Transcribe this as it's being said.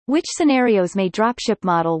Which scenarios may dropship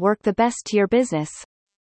model work the best to your business?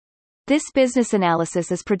 This business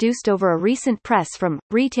analysis is produced over a recent press from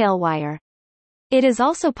Retail Wire. It is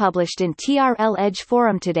also published in TRL Edge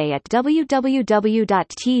forum today at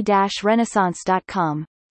www.t-renaissance.com.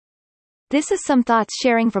 This is some thoughts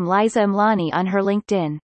sharing from Liza Imlani on her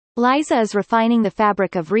LinkedIn. Liza is refining the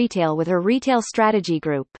fabric of retail with her retail strategy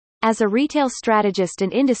group, as a retail strategist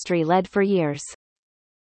and industry led for years.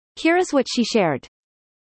 Here is what she shared.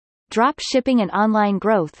 Drop shipping and online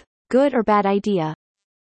growth, good or bad idea?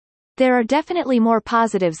 There are definitely more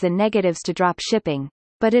positives than negatives to drop shipping,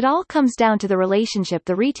 but it all comes down to the relationship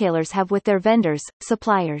the retailers have with their vendors,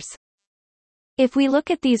 suppliers. If we look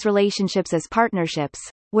at these relationships as partnerships,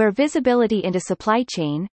 where visibility into supply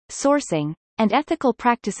chain, sourcing, and ethical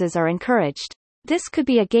practices are encouraged, this could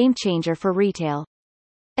be a game changer for retail.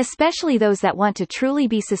 Especially those that want to truly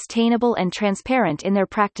be sustainable and transparent in their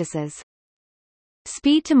practices.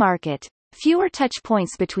 Speed to market, fewer touch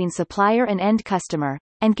points between supplier and end customer,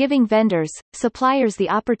 and giving vendors, suppliers the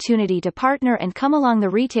opportunity to partner and come along the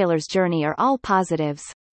retailer's journey are all positives.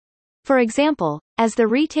 For example, as the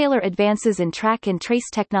retailer advances in track and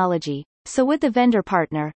trace technology, so would the vendor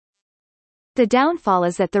partner. The downfall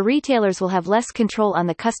is that the retailers will have less control on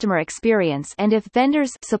the customer experience, and if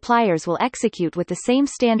vendors, suppliers will execute with the same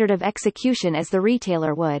standard of execution as the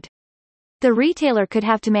retailer would, the retailer could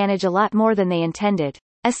have to manage a lot more than they intended,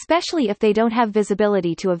 especially if they don't have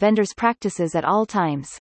visibility to a vendor's practices at all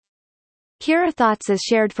times. Here are thoughts as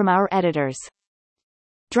shared from our editors.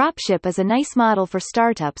 Dropship is a nice model for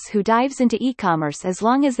startups who dives into e-commerce as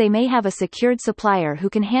long as they may have a secured supplier who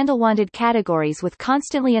can handle wanted categories with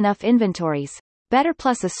constantly enough inventories, better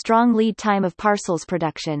plus a strong lead time of parcels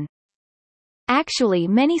production. Actually,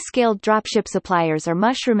 many scaled dropship suppliers are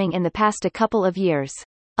mushrooming in the past a couple of years.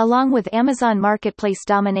 Along with Amazon Marketplace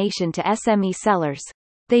domination to SME sellers,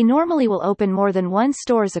 they normally will open more than one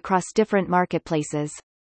stores across different marketplaces.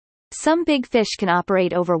 Some big fish can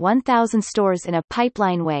operate over 1,000 stores in a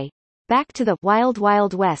pipeline way, back to the Wild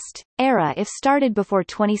Wild West era if started before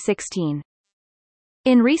 2016.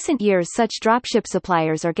 In recent years such dropship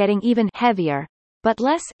suppliers are getting even heavier, but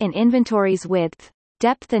less, in inventories width,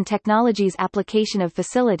 depth and technology's application of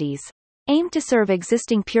facilities, aimed to serve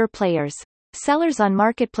existing pure players, sellers on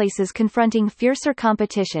marketplaces confronting fiercer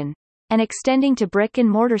competition, and extending to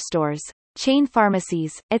brick-and-mortar stores, chain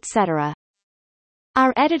pharmacies, etc.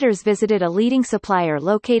 Our editors visited a leading supplier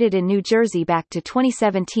located in New Jersey back to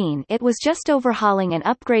 2017. It was just overhauling and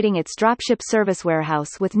upgrading its dropship service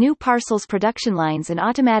warehouse with new parcels production lines and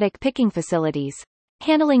automatic picking facilities,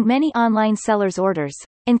 handling many online sellers' orders,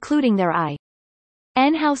 including their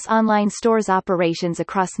in-house online stores operations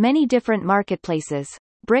across many different marketplaces,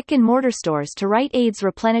 brick-and-mortar stores to Rite Aid's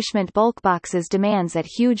replenishment bulk boxes demands at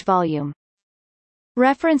huge volume.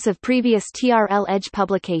 Reference of previous TRL Edge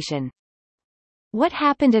publication. What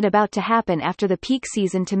happened and about to happen after the peak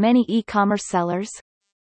season to many e-commerce sellers?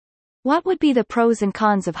 What would be the pros and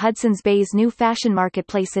cons of Hudson's Bay's new fashion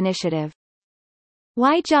marketplace initiative?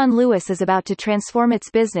 Why John Lewis is about to transform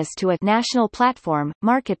its business to a national platform,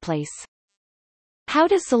 marketplace. How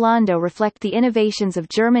does Zalando reflect the innovations of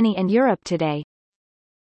Germany and Europe today?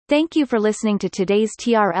 Thank you for listening to today's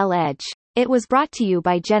TRL Edge. It was brought to you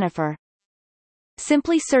by Jennifer.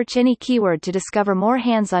 Simply search any keyword to discover more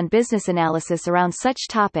hands-on business analysis around such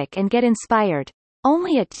topic and get inspired.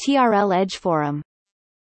 Only at TRL Edge forum.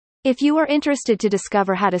 If you are interested to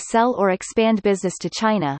discover how to sell or expand business to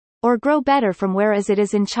China, or grow better from whereas it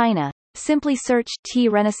is in China, simply search T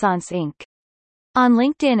Renaissance Inc. on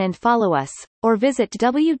LinkedIn and follow us, or visit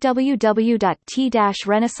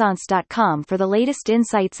www.t-renaissance.com for the latest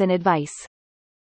insights and advice.